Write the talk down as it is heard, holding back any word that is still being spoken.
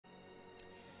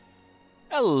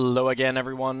Hello again,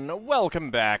 everyone.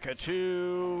 Welcome back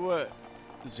to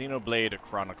Xenoblade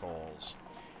Chronicles.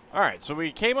 Alright, so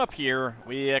we came up here.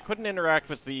 We couldn't interact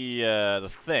with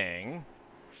the thing.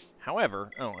 However...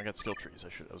 Oh, I got skill trees.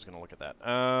 I was going to look at that.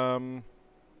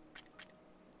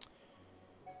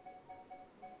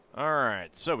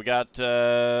 Alright, so we got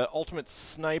Ultimate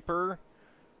Sniper.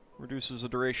 Reduces the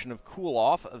duration of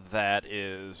cool-off. That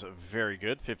is very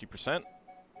good, 50%.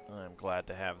 I'm glad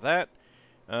to have that.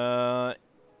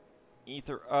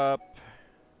 Ether up,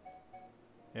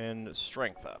 and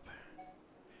strength up.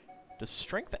 Does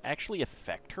strength actually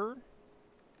affect her?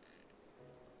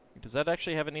 Does that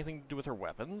actually have anything to do with her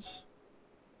weapons?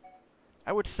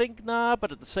 I would think not,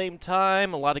 but at the same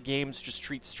time, a lot of games just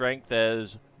treat strength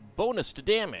as bonus to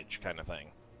damage kind of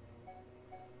thing.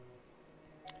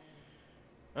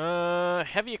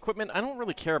 Heavy equipment, I don't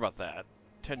really care about that.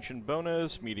 Tension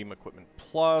bonus, medium equipment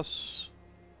plus...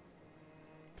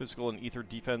 Physical and ether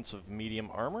defense of medium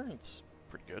armor. It's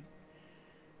pretty good.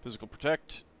 Physical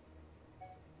protect.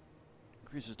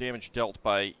 Increases damage dealt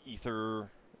by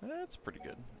ether. That's pretty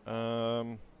good.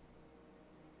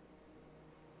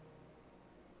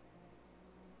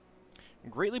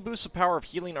 Greatly boosts the power of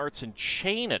healing arts and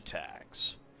chain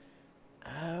attacks.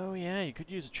 Oh yeah, you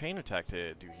could use a chain attack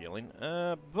to do healing.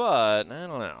 But, I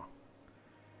don't know.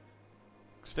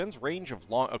 Extends range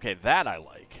of long... Okay, that I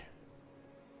like.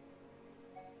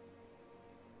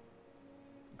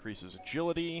 Increases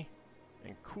agility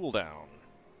and cooldown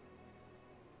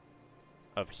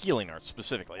of healing arts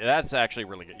specifically. That's actually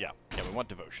really good. Yeah, we want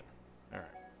devotion. All right.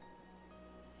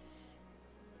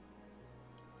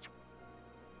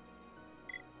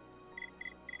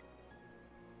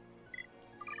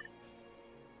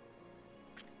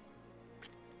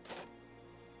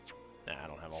 Nah, I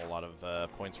don't have a whole lot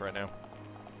of points right now.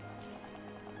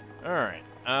 All right.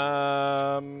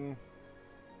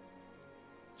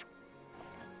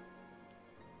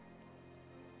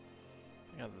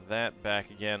 Got that back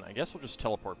again. I guess we'll just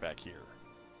teleport back here.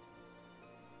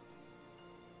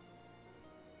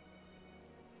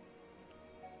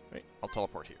 Wait, I'll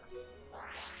teleport here.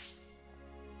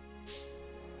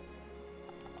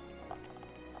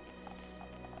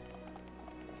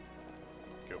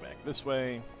 Go back this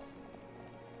way.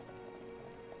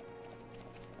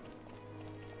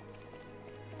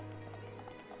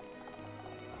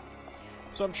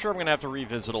 So I'm sure I'm going to have to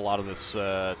revisit a lot of this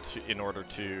in order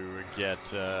to get,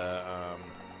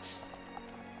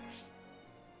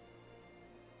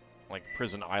 like,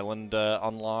 Prison Island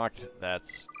unlocked.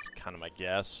 That's kind of my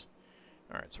guess.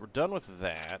 Alright, so we're done with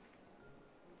that.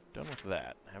 Done with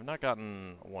that. I have not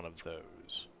gotten one of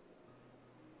those.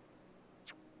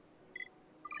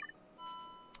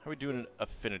 How are we doing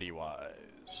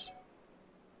affinity-wise?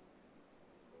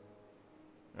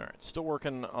 Alright, still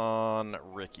working on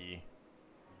Ricky.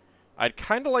 I'd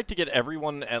kind of like to get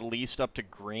everyone at least up to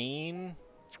green.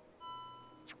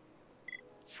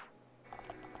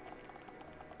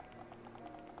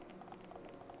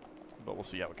 But we'll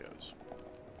see how it goes.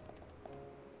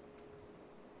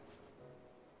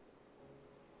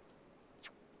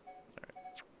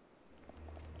 Alright.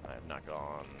 I have not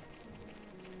gone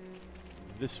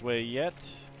this way yet.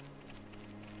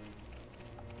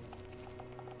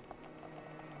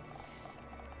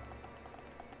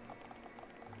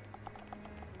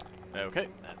 Okay,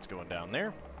 that's going down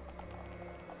there.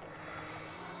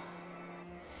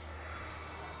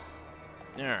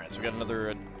 Alright, so we got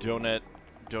another Donut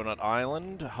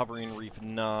Island, Hovering Reef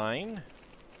 9.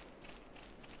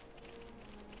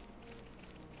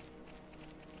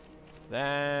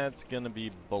 That's gonna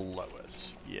be below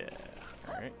us. Yeah,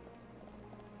 alright.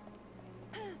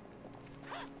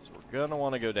 So we're gonna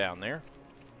want to go down there.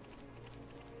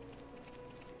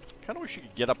 Kinda wish you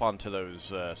could get up onto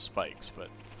those spikes, but...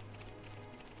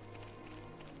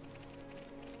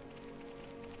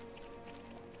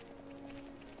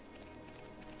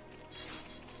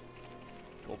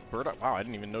 Bird up. Wow, I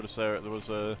didn't even notice there was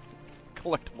a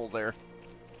collectible there.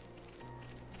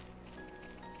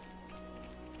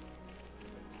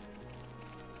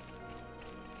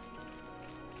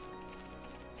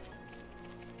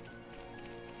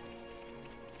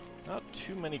 Not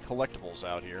too many collectibles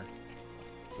out here.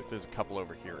 Looks like there's a couple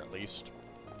over here at least.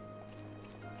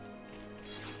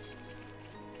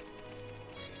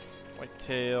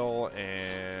 Whitetail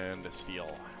and a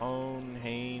steel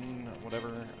hane,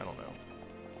 whatever. I don't know.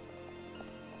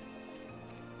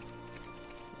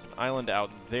 Island out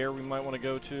there we might want to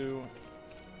go to.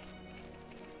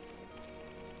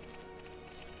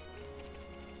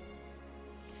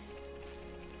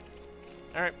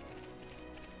 Alright.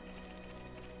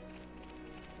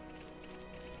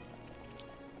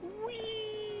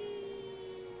 Whee!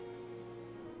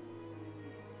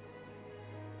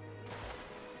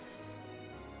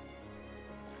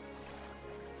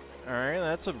 Alright,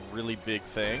 that's a really big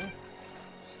thing.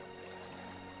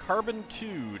 Carbon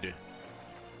Tude.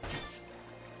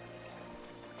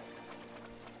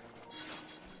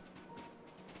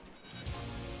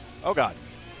 Oh god.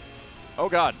 Oh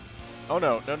god. Oh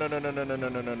no. No, no, no, no, no, no, no,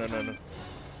 no, no, no, no, no.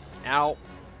 Ow.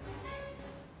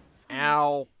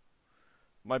 Ow.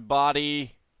 My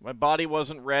body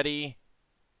wasn't ready.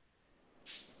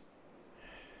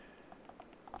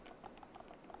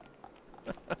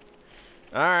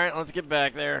 Alright, let's get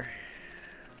back there.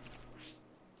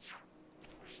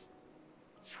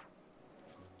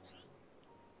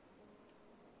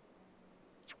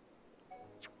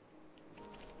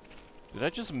 Did I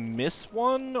just miss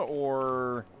one,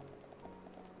 or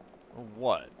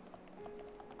what?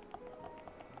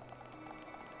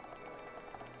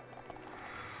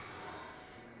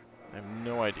 I have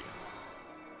no idea.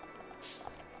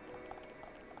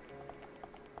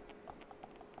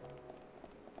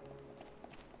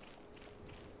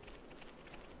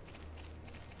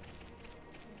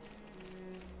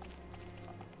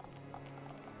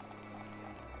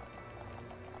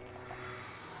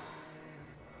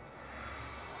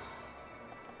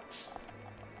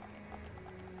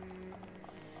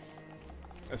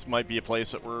 This might be a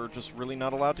place that we're just really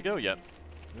not allowed to go yet.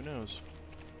 Who knows?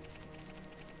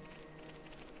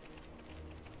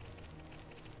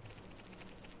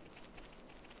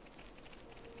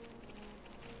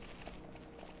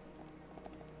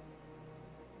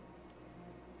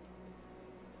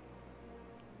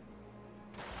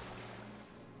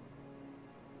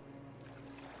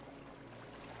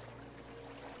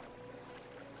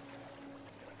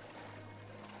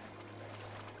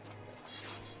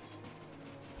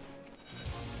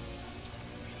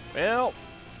 Well,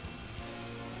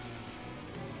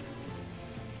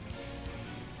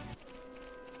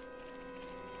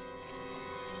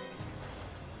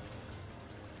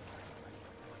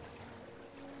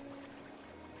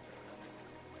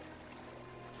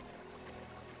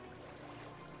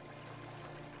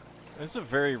 this is a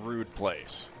very rude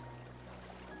place.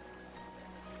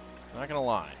 Not gonna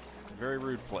lie, it's a very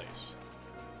rude place.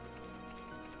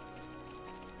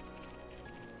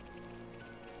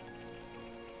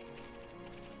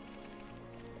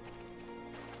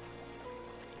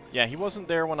 Yeah, he wasn't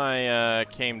there when I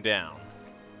came down.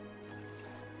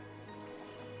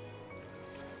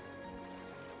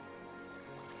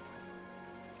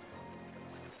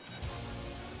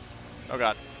 Oh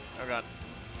god. Oh god.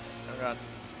 Oh god.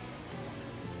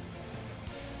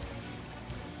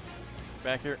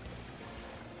 Back here.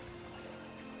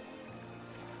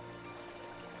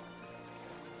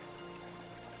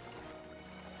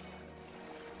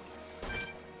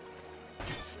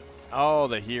 Oh,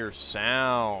 they hear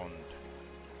sound.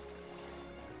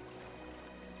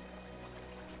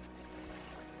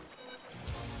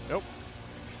 Nope.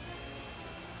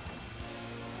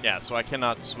 Yeah, so I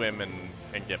cannot swim and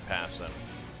get past them.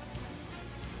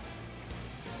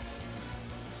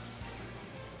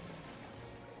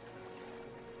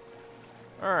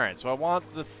 Alright, so I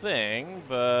want the thing,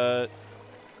 but...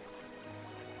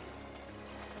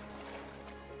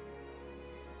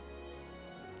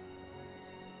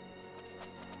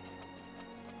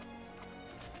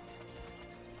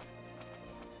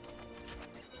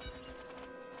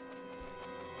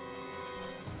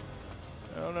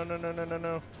 Oh, no, no, no, no, no,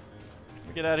 no. Let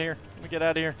me get out of here. Let me get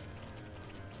out of here.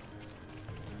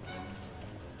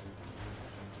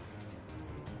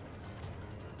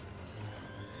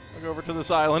 I'll go over to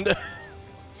this island.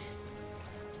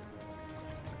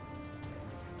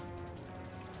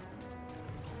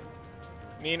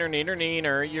 Neener, neener,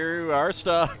 neener, you are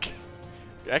stuck.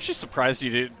 Actually surprised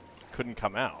you couldn't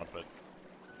come out, but...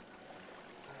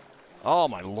 Oh,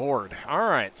 my lord.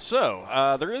 Alright,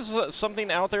 so, there is something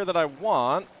out there that I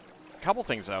want. A couple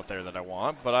things out there that I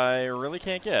want, but I really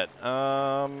can't get.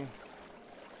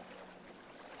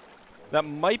 That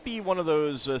might be one of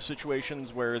those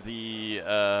situations where the,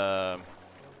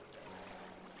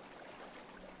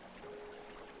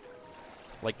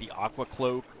 like the Aqua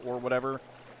Cloak or whatever.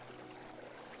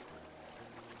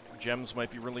 Gems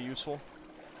might be really useful.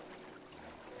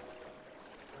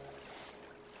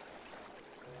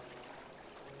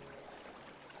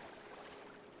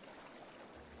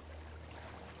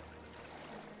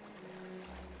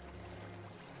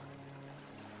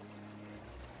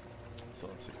 So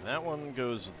let's see, that one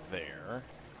goes there.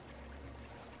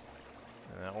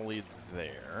 And that will lead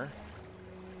there.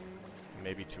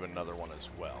 Maybe to another one as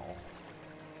well.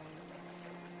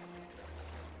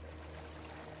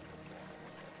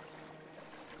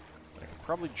 I could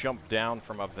probably jump down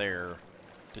from up there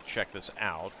to check this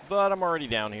out, but I'm already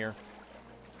down here.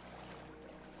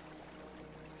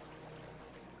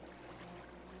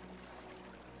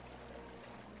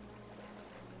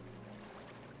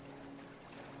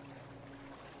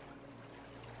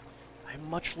 I'm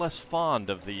much less fond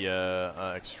of the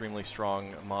extremely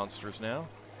strong monsters now.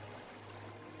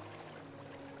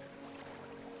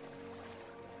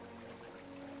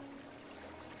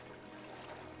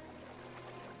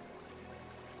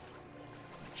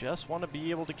 Just want to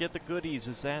be able to get the goodies.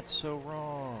 Is that so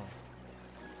wrong?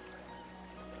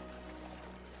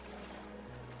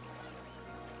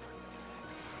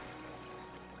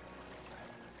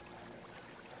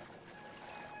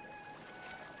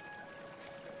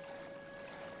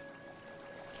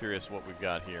 Curious what we've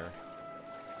got here.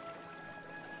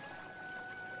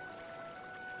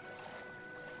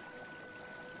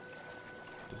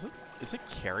 Is it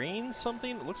carrying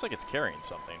something? It looks like it's carrying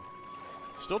something.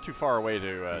 Still too far away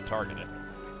to target it.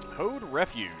 Hode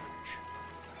Refuge.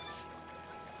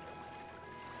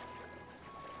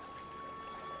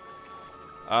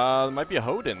 There might be a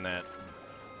Hode in that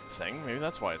thing. Maybe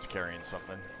that's why it's carrying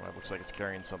something. Well, it looks like it's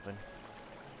carrying something.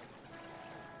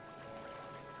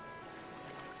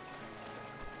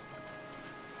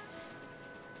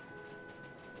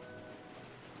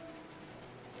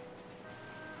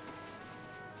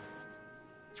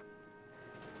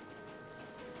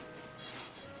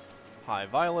 High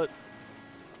Violet.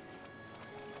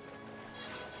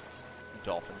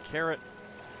 Dolphin Carrot.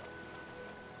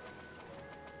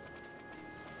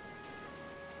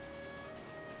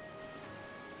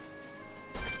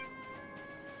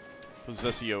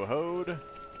 Possessio Hode.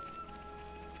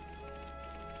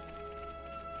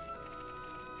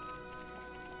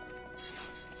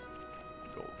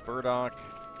 Gold Burdock.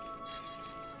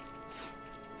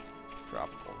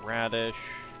 Tropical Radish.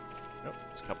 Nope,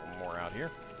 there's a couple more out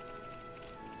here.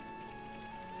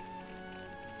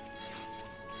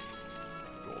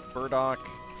 Burdock,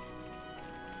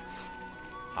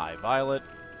 High Violet,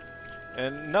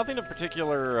 and nothing of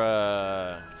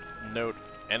particular note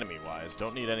enemy-wise.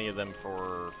 Don't need any of them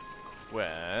for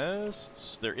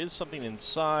quests. There is something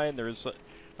inside. There is,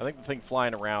 I think, the thing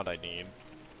flying around I need.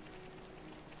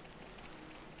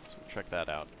 So check that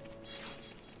out.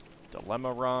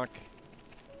 Dilemma Rock.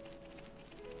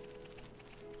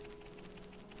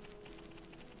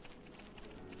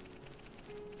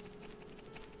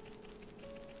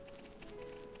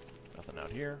 Out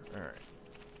here. Alright.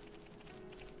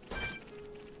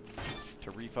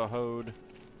 Tarifa Hode.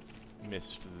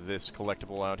 Missed this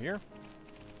collectible out here.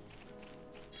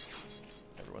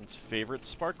 Everyone's favorite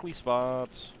sparkly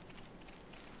spots.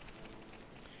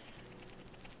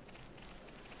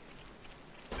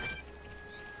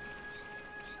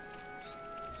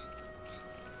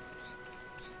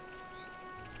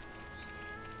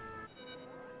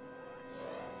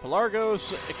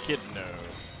 Pelargos Echidna.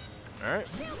 Alright.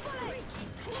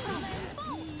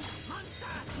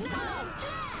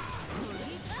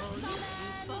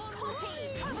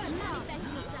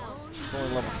 It's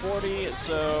only level 40,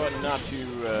 so not too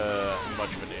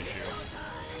much of an issue.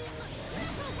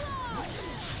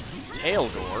 Tail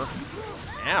Door?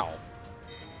 Ow.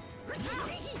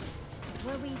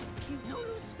 Were we to no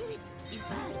spirit is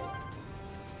bad.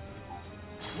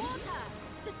 Water,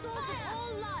 the source of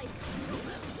all life.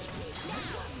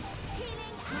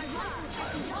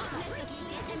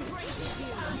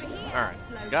 Alright,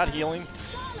 got healing.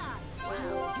 I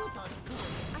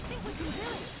think we can do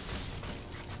it.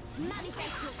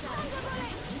 Manifest yourself.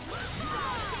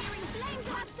 Searing flames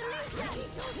of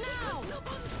absolution. Now.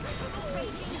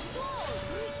 Raging squall.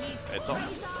 It's all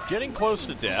getting close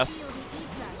to death.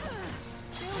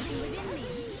 Building within me.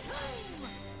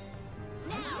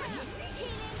 Now.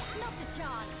 Healing, not a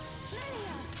chance.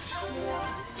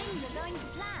 Things are going to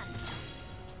plan.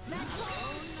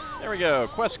 There we go.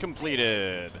 Quest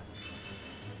completed.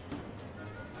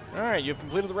 Alright, you've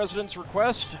completed the resident's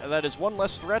request. That is one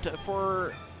less threat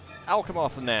for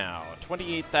Alchemoth now.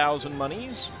 28,000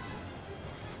 monies.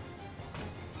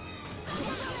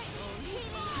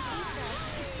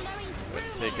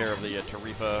 Take care of the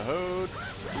Tarifa Hode.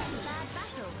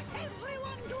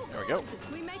 There we go.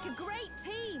 We make a great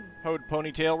team. Hode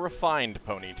Ponytail, refined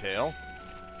Ponytail.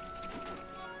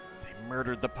 They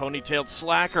murdered the ponytailed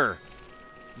slacker.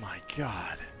 My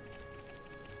god.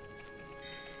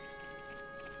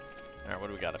 Alright, what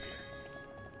do we got up here?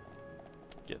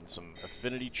 Getting some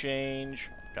affinity change.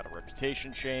 Got a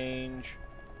reputation change.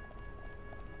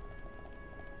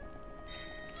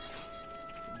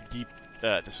 Deep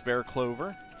Despair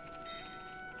Clover.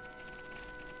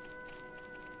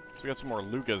 So we got some more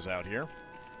Lugas out here.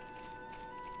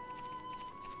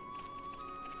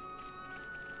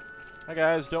 Hi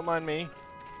guys, don't mind me.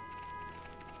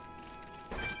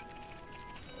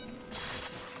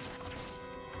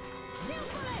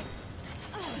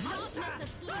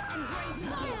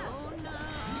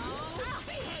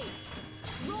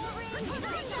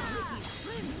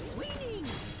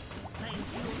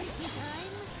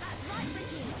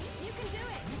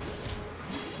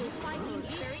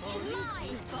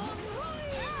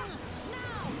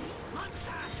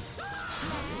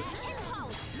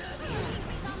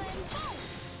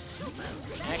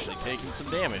 Actually taking some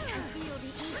damage. Feel the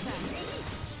ether.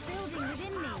 Building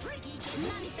within me.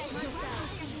 Manifest yourself.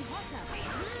 Getting hotter.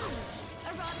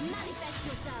 Manifest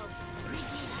yourself.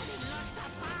 Having lots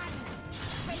of fun.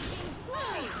 Breaking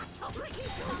squall.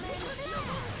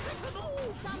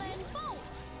 Summon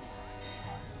bolt.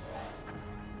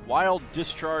 Wild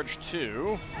Discharge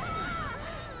 2. I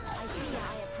fear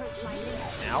I approach my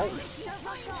limit. Ow. Don't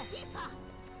rush off.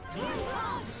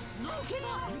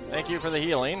 Thank you for the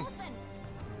healing.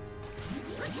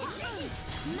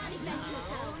 Manifest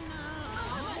yourself.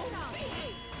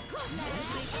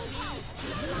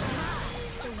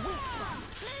 The weak spot.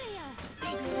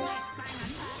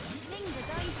 Things are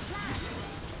going to plan.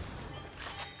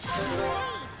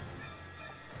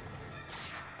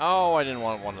 Oh, I didn't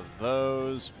want one of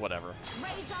those. Whatever.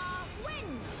 Razor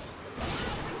wind.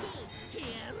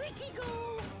 Here, Ricky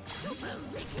go. Super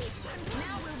Ricky.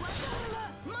 Now we're working.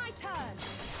 My turn.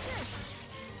 Good.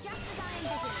 Just as I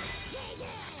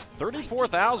envisioned.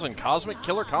 34,000 Cosmic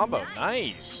Killer combo.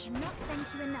 Nice. Cannot thank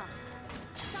you enough.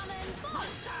 Summon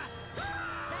monster.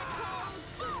 That's called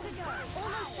good to go.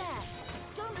 Almost there.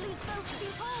 Don't lose focus.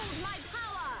 Behold my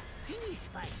power. Finish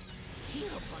fight.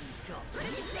 Heropon's job. This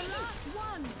is the last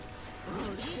one.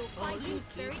 Your fighting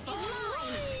spirit is mine.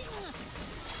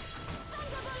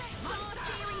 Start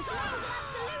cheering flames of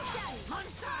absolution.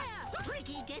 Monster!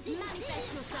 Ricky getting Manifest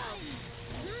yourself.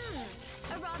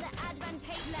 A rather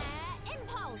advantageous lair.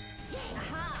 Impulse.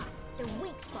 Aha! The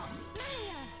weak spot.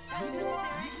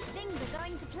 Things are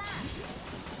going to plan.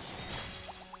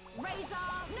 Razor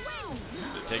wind.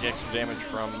 Take extra damage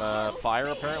from fire,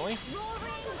 apparently.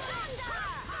 Roaring thunder.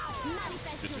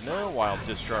 Manifest Good to yourself. know. Wild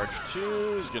Discharge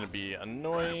 2 is going to be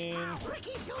annoying.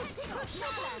 Ricky shows secret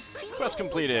special Quest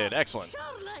completed. Excellent.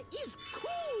 Charla is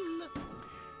cool.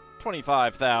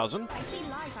 25,000. I see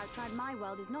life outside my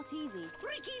world is not easy.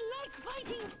 Ricky like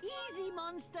fighting easy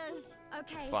monsters.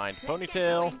 Okay. Find let's get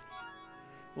Ponytail. going.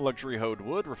 Luxury Hoed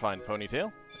Wood. Refined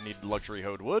Ponytail. I need Luxury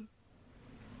Hoed Wood.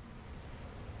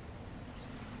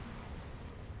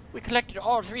 We collected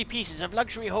all 3 pieces of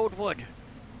luxury hoed wood.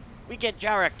 We get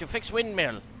Jarek to fix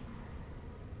windmill.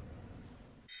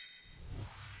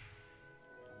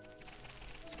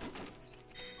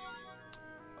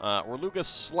 Orluga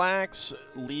slacks,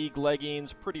 League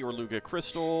leggings, pretty Orluga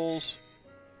crystals.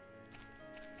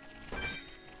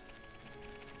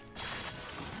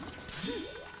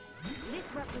 This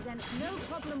represents no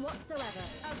problem whatsoever.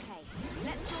 Okay,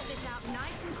 let's sort this out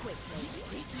nice and quickly.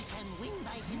 Ricky can win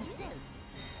by himself.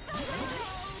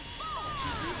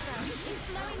 It's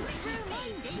flowing through me.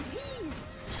 APs.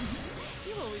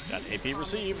 You always Got keep AP it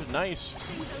received. Nice.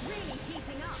 Things are really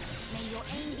heating up. May your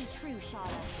aim be true,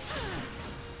 Charlotte.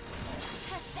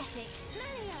 Pathetic.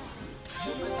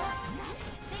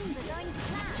 Things are going to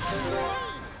plan.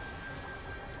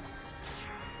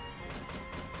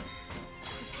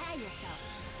 Prepare yourself.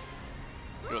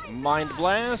 Let's go with Mind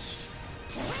Blast.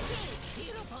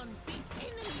 Heropon beat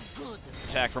enemy good.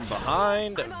 Attack from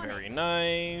behind. Very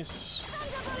nice.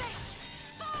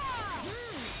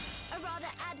 A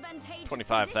rather advantageous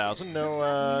 25,000. No,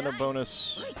 position. no Nice.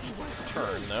 bonus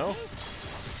turn though.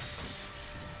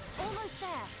 Almost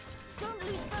there. Don't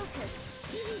lose focus.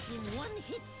 Finish in one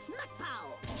hit smack pow.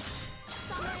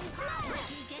 Summon flare.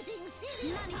 Ricky getting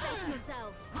serious. Manifest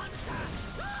yourself. Monster.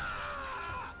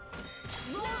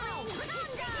 Roaring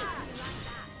thunder.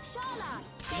 Shala.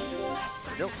 There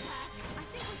we go. I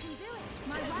think we can do it.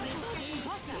 My rifle's getting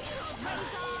hotter.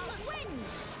 Razor wind.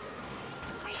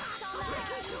 Summon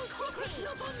copy.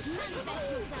 Manifest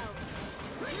yourself.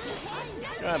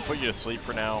 Go ahead and put you to sleep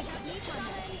for now.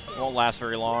 Summon Won't last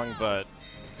very long, but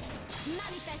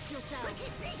manifest yourself.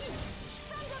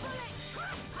 Thunderbolt.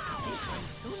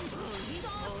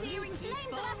 Start searing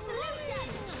flames of absolution.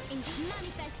 Indeed,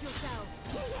 manifest yourself.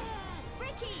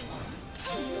 Ricky.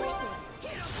 Impressive.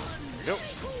 there we go.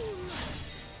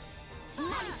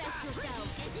 Manifest yourself.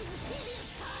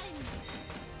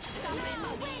 Summon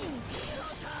wind.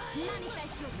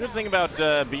 Manifest yourself. Good thing about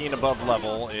being above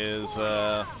level is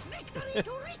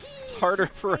it's harder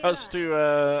for us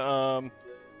to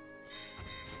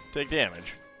take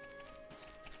damage.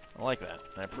 I like that.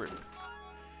 I approve.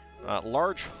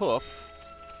 Large hoof.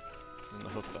 And the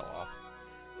hoof fell off.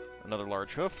 Another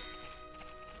large hoof.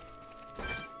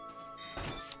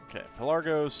 Okay,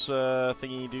 Pelargos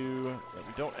thingy-do that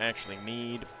we don't actually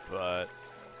need, but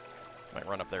might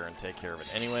run up there and take care of it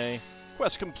anyway.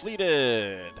 Quest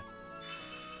completed!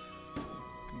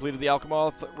 Completed the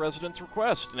Alchemoth resident's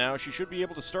request. Now she should be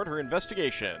able to start her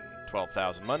investigation.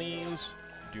 12,000 monies.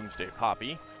 Doomsday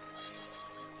Poppy.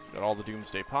 Got all the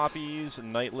Doomsday Poppies.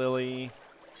 Night Lily.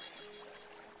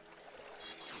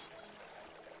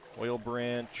 Oil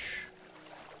branch.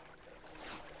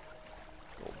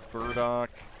 Gold burdock.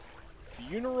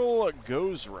 Funeral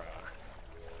Gozra.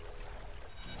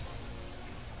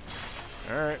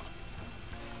 Alright.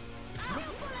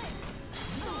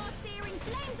 Searing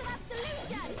flames of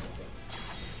absolution!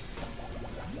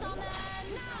 Summon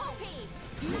copy!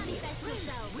 Manifest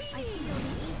yourself! I feel the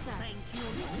ether. Thank you.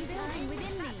 Building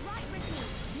within me. That's right, Ricky.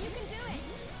 You can do it.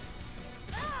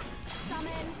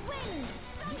 Summon wind!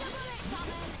 Thunderbolt!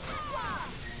 Summon aqua!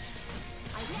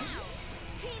 I now!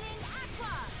 Healing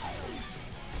aqua!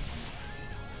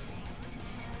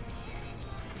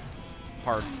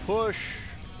 Hard push.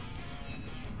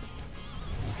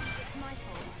 It's my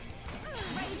fault.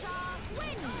 Razor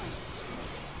wind!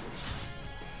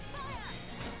 Fire!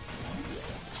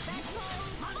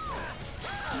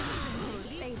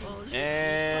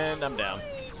 And I'm down.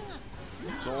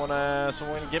 Someone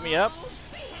get me up?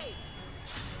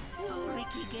 Will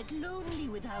Ricky get lonely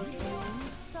without you?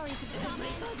 Sorry to summon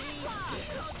aqua!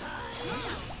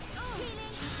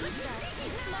 Healing ether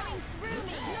is flowing through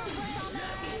me!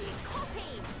 Summon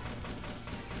copy!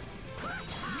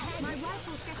 My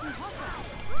rifle's getting hotter!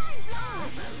 Blind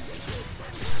blast!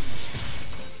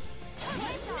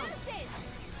 Hypnosis!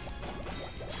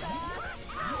 Burst!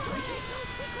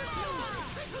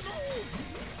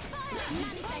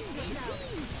 Manifest yourself!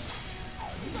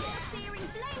 Star-searing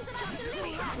flames of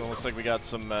absolution! Well, looks like we got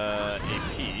some AP. Summon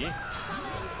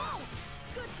bolt!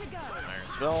 Good to go! Iron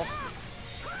spell.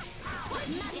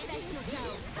 Manifest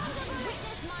yourself!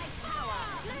 Witness my power!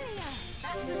 That's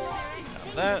the spirit!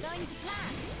 Things that. are going to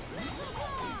plan!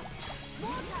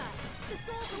 Water! The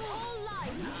source of all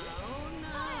life! Summon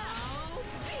bolt!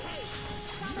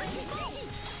 Summon copy!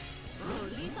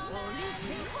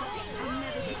 I'll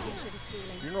never get used to this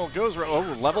feeling. Funeral Gozra, oh,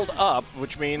 leveled up,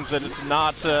 which means that it's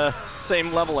not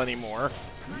same level anymore.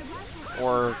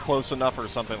 Or close enough or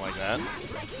something like that.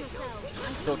 Manifest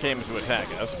yourself! Still came to attack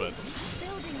us, but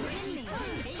Building within me!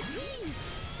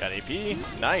 got AP.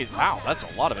 Nice. Wow, that's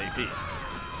a lot of AP.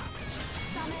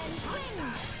 Summon wind!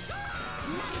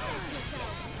 Manifest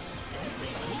yourself!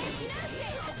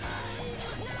 Hypnosis!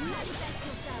 Manifest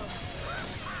yourself!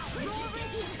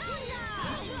 Roaring thunder!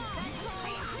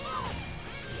 Vengeful hot!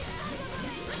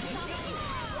 Summon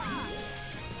aqua!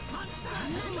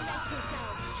 Manifest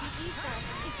yourself! The ether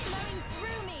is flowing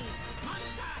through me!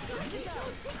 Good to go!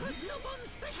 Fire!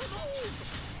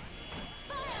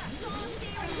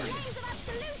 Star-searing flames of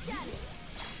absolution!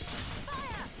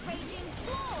 Fire! Raging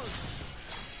squalls!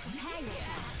 Prepare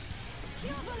yourself!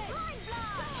 Pure bullet! Blind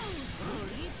blast!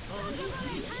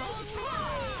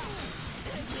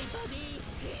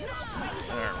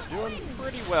 Alright, we're doing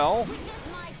pretty well. Witness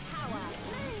my power!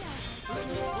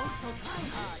 Also try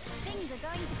hard. Things are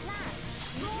going to plan.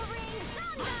 Roaring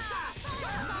thunder!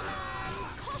 Summon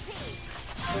copy!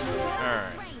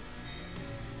 Alright. Restraint!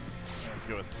 Let's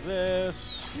go with this.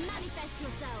 Manifest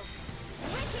yourself!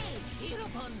 Ricky! Heal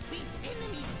upon beat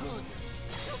enemy good.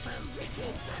 Super Ricky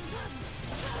Tantrum.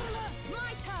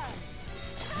 My turn!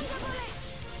 Thunderbullet!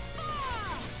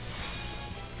 Fire!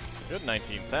 Good,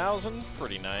 19,000.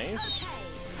 Pretty nice. Okay,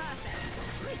 perfect.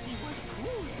 Ricky was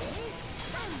cool, eh?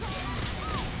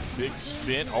 Big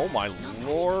spin. Oh my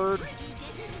lord.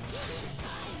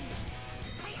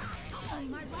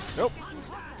 Nope.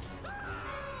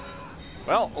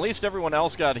 Well, at least everyone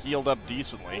else got healed up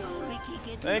decently. Ricky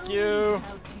get Thank lonely you.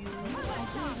 without you. I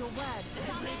do your word.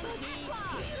 Summon aqua!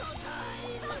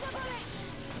 Thunderbullet!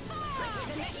 Fire!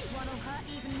 The next one will hurt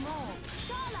even more.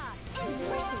 Shala!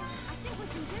 Impressive! I think we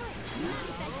can do it.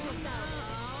 Manifest yourself!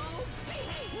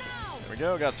 Now! There we go.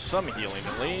 Got some healing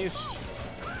at least.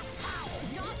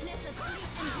 Darkness of sleep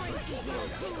embraces you.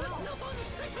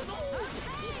 Manifest yourself!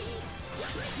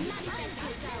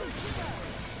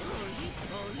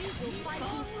 Your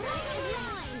fighting spirit is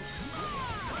mine!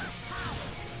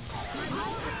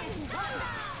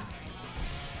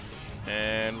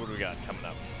 And what do we got coming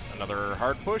up? Another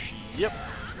hard push? Yep.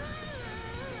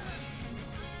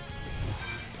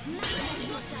 Manifest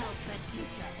yourself!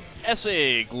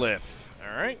 Essay glyph.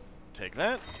 Alright. Take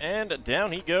that. And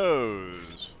down he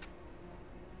goes.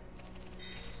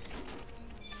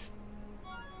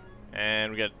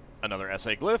 And we got another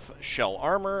essay glyph. Shell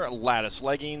armor, lattice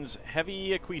leggings,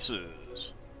 heavy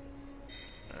cuisses.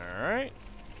 Alright.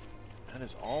 That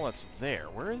is all that's there.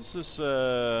 Where is this,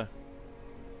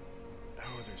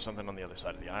 Oh, there's something on the other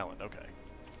side of the island. Okay.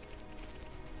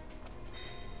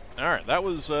 Alright, that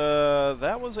was a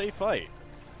fight.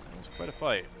 That was quite a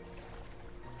fight.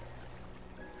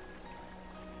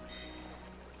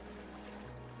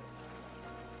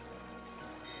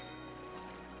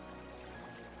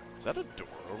 Is that a door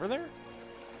over there?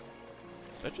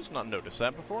 Did I just not notice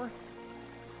that before?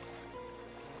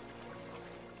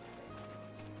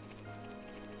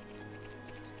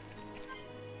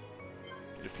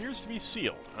 It appears to be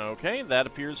sealed. Okay, that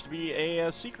appears to be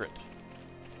a secret.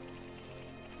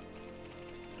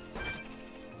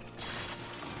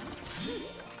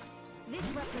 This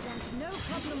represents no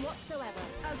problem whatsoever.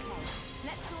 Okay,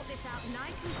 let's sort this out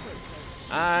nice and quickly.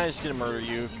 I'm just gonna murder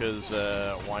you, because,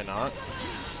 why not?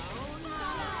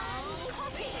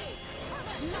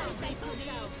 Manifest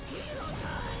yourself.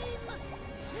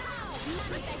 Now,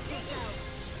 manifest yourself.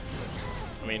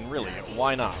 I mean, really,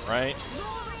 why not, right?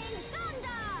 Roaring thunder.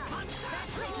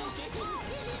 That's Raging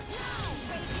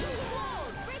squall.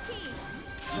 Ricky.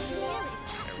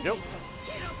 There we go.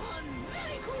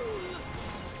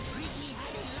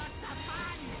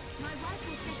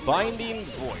 Binding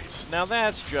voice. Now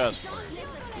that's just rude.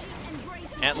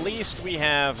 At least we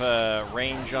have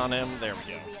range on him. There we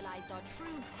go. Realized our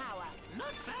true power.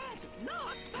 Not bad.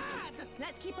 Not bad.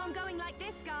 Let's keep on going like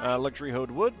this, guys. Luxury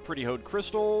Hoed Wood, Pretty Hoed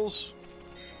Crystals.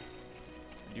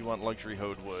 I do want Luxury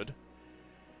Hoed Wood.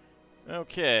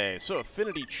 Okay, so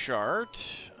Affinity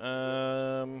Chart.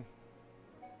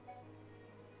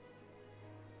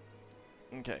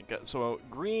 Okay, so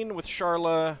green with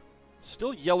Charla,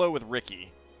 still yellow with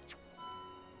Ricky.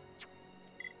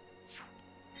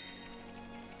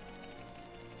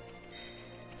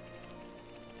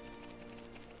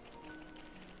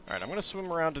 Alright, I'm going to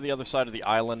swim around to the other side of the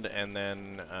island, and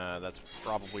then that's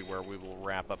probably where we will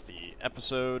wrap up the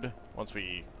episode. Once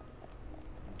we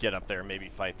get up there, maybe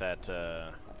fight that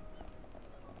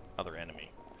other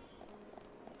enemy.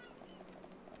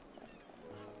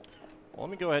 Well, let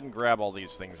me go ahead and grab all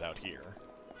these things out here.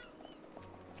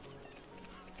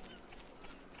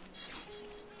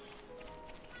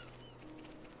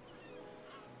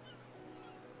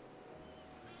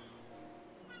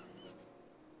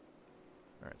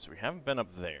 Alright, so we haven't been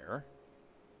up there.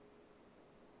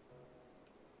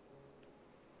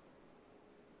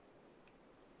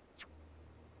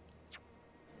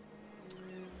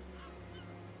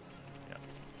 Yeah.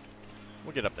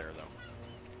 We'll get up there, though.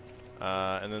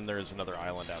 And then there's another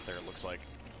island out there, it looks like.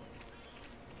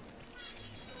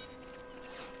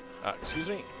 Excuse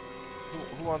me?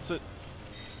 Who wants it?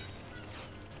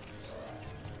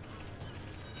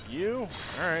 You?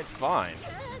 Alright, fine.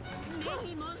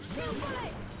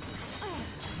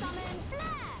 Summon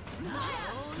flare!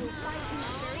 Fighting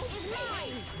spirit is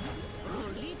mine!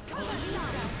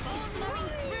 Flowing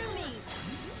through me!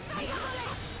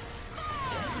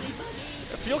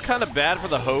 I feel kind of bad for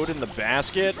the Hoed in the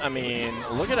basket. I mean,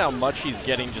 look at how much he's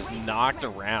getting just knocked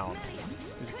around.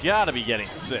 He's got to be getting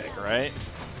sick, right?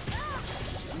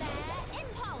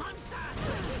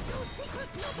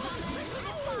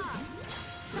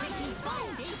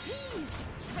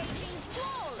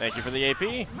 Thank you for the AP.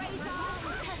 Things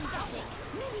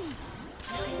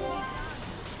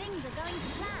are going to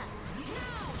plan.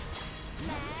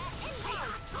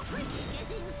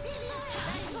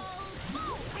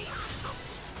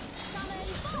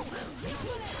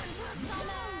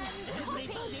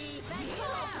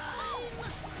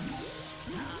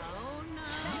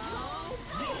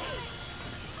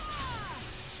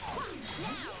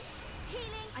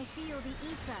 I feel the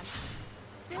ether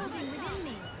building within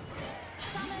me.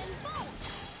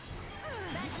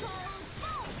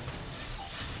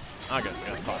 I got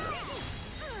fire.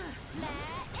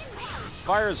 This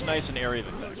fire is nice and airy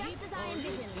than that. Just as I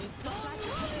envisioned. Try to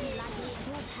take me lightly at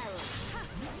your peril.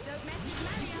 Don't mess with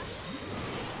Maria.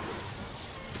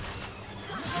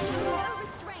 No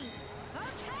restraint.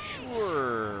 Okay.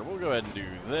 Sure, we'll go ahead and do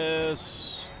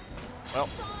this. Well,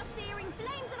 Searing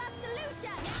flames of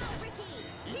absolution. Now, Ricky,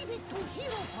 leave it to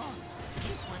Hero Pond.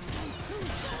 This one comes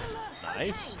through.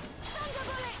 nice.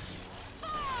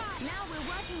 Now we're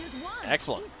working as one.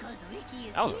 Excellent.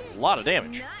 That was a lot of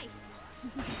damage. Nice.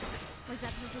 Was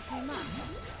that a little too much?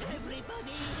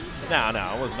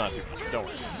 No, it was not too much. Don't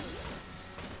worry.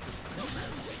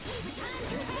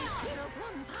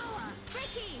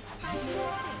 Ricky!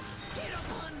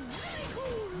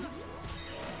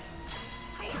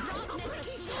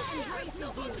 Darkness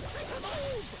of steel embraces you.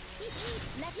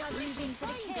 Let us move in for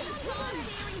the kill.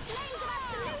 Searing flames of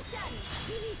absolution.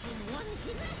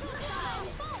 Summon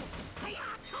bolt.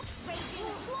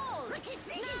 Raging squall.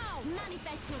 Now,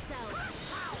 manifest yourself.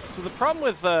 So the problem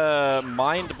with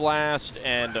Mind Blast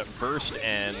and Burst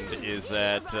End is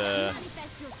that I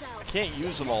can't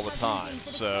use them all the time.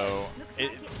 So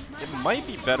it might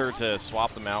be better to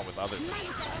swap them out with other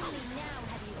things.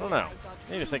 I don't know.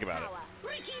 I need to think about it.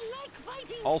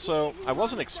 Also, I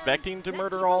wasn't expecting to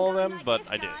murder all of them, but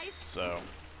I did, so.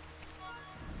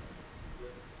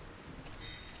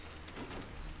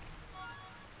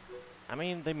 I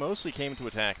mean, they mostly came to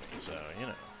attack me, so, you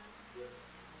know.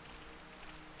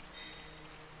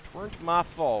 Weren't my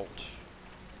fault.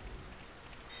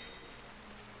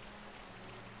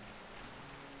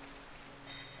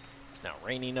 It's now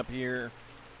raining up here.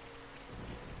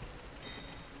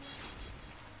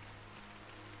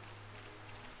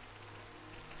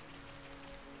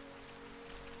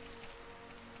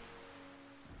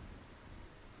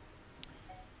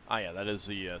 Ah, yeah, that is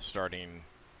the starting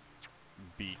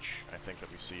beach, I think,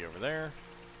 that we see over there.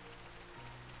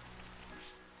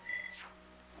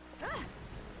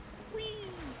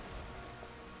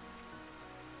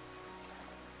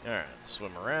 Alright,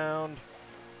 swim around.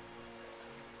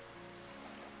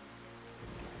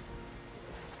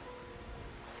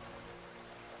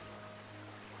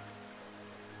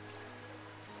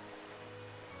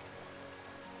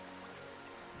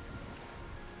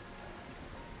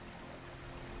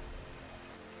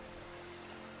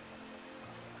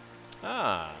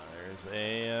 Ah, there's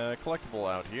a collectible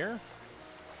out here.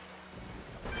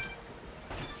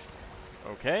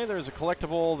 Okay, there's a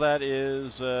collectible that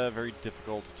is very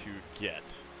difficult to get.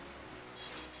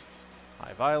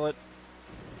 High Violet.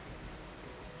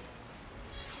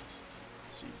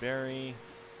 Sea Berry.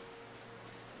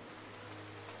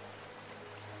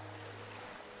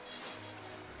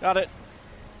 Got it.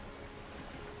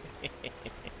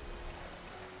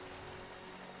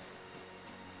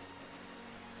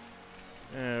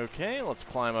 Okay, let's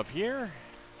climb up here.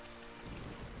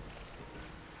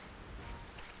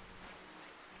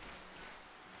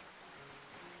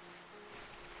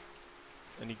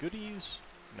 Any goodies?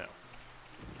 No.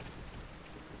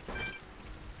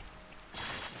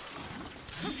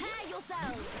 Prepare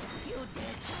yourselves! You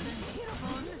dare challenge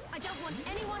Hirobon? I don't want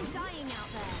anyone dying out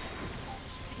there.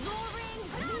 Roaring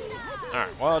thunder!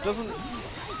 Alright, well, it doesn't...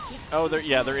 Oh, there,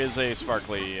 yeah, there is a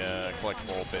sparkly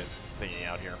collectible bit thingy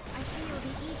out here. I feel the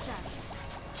ether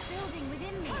building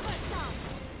within me.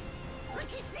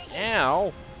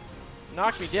 Ow!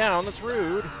 Knocked me down, that's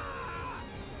rude.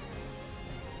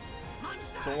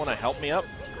 Someone want to help me up?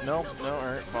 No, no,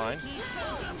 alright, fine.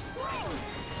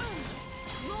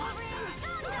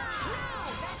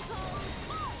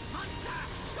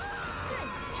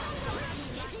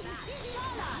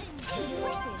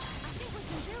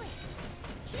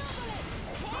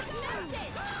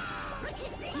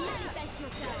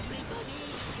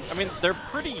 I mean, they're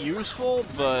pretty useful,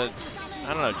 but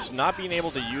I don't know, just not being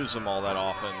able to use them all that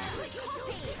often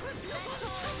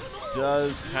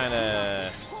does kind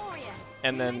of...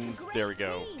 And then, there we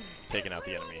go, taking out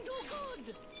the enemy.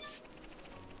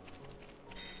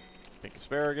 Pink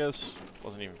Asparagus,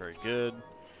 wasn't even very good.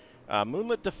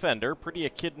 Moonlit Defender, pretty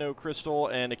Echidna Crystal,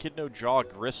 and Echidna Jaw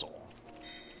Gristle.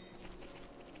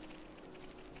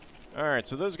 Alright,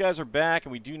 so those guys are back,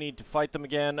 and we do need to fight them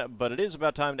again, but it is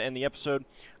about time to end the episode.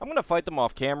 I'm going to fight them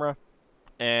off camera,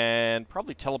 and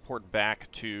probably teleport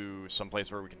back to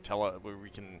someplace where we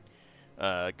can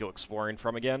go exploring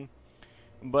from again.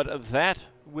 But that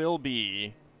will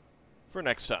be for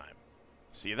next time.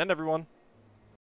 See you then, everyone.